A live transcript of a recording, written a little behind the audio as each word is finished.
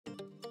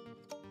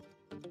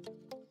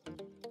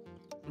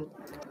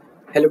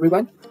Hello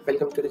everyone,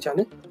 welcome to the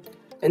channel.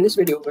 In this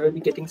video, we will be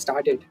getting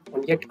started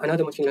on yet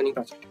another machine learning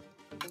project.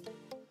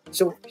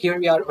 So here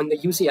we are on the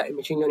UCI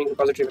machine learning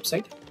repository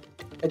website.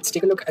 Let's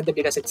take a look at the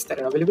datasets that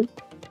are available.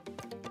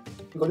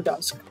 Go to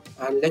task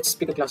and let's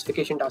pick a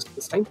classification task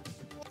this time.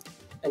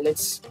 And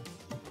let's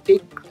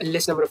take a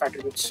less number of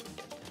attributes.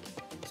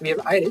 So we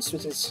have iris,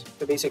 which is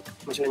the basic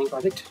machine learning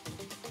project.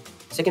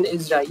 Second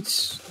is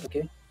rise,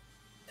 okay.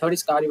 Third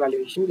is car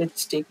evaluation.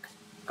 Let's take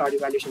car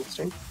evaluation this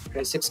time. It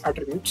has 6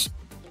 attributes.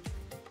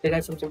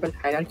 Derived from simple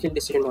hierarchical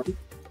decision model,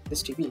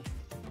 this TP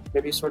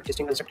may be used for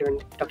testing constructive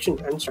induction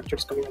and structured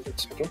discovery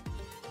methods. Okay,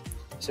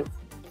 so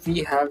we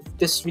have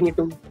this. We need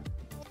to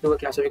do a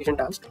classification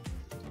task.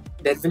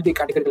 There will be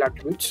categorical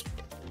attributes,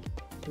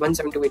 1,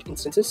 7 to 8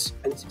 instances,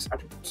 and 6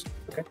 attributes.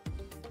 Okay,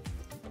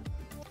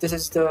 this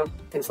is the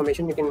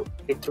information. You can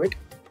read through it.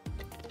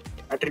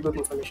 Attribute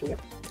information. Yeah.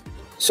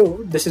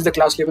 So this is the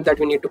class label that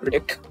we need to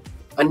predict.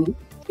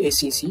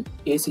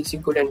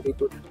 ACC, good and be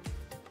good.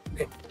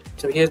 Okay,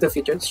 so here's the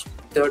features.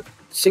 The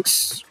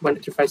 6, 1,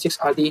 2, 3, 5, 6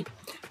 are the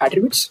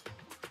attributes,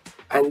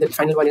 and the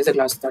final one is the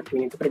class that we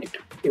need to predict.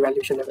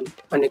 Evaluation level,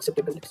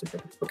 unacceptable,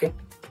 acceptable. Okay,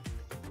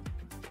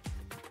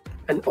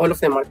 and all of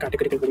them are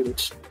categorical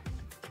variables.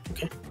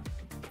 Okay,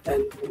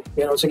 and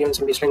we are also given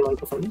some baseline model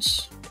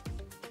performance.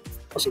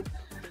 Awesome.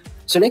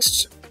 So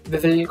next, we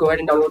will go ahead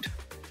and download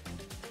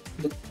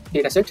the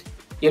dataset.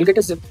 You'll get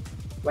a zip.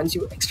 Once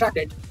you extract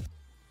it,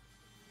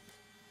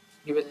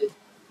 you will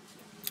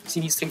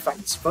see these 3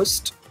 files.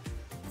 First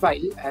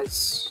file,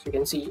 as you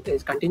can see,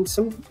 contains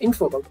some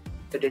info about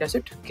the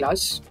dataset,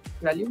 class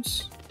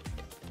values,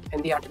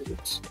 and the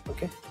attributes.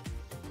 Okay.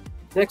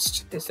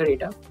 Next is the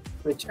data,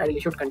 which ideally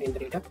should contain the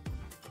data.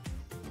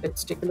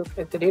 Let's take a look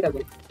at the data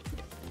then.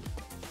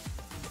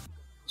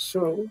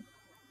 So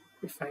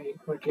if I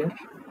go here,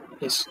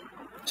 yes.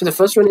 So the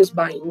first one is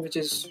buying, which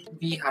is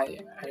V high,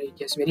 I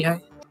guess very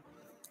high.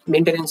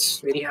 Maintenance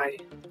very high.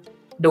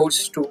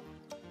 Doors 2,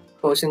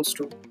 persons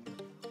 2.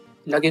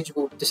 Luggage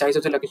boot, the size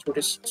of the luggage boot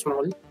is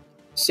small.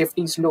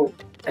 Safety is low,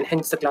 and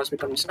hence the class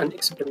becomes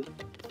unacceptable.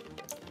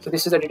 So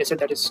this is the dataset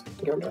that is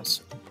given to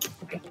us.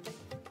 Okay.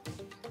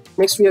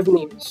 Next we have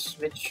names,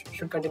 which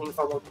should contain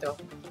info about the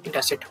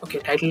dataset. Okay,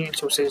 title,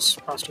 sources,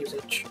 past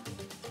usage,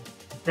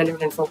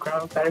 relevant info,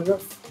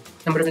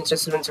 paragraph, number of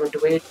instances 1, 7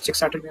 to 8,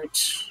 6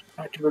 attributes,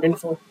 attribute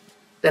info.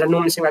 There are no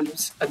missing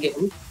values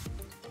again.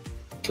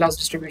 Class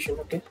distribution.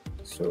 Okay,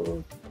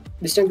 so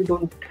this time we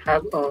don't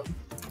have a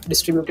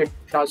distributed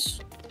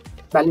class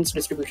balanced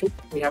distribution,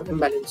 we have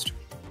imbalanced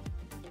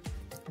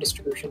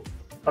distribution.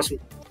 Awesome.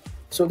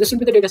 So this will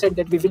be the dataset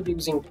that we will be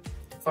using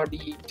for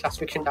the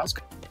classification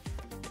task.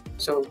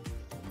 So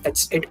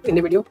that's it in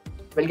the video.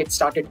 We'll get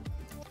started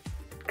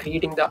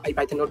creating the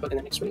IPython notebook in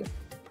the next video.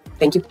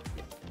 Thank you.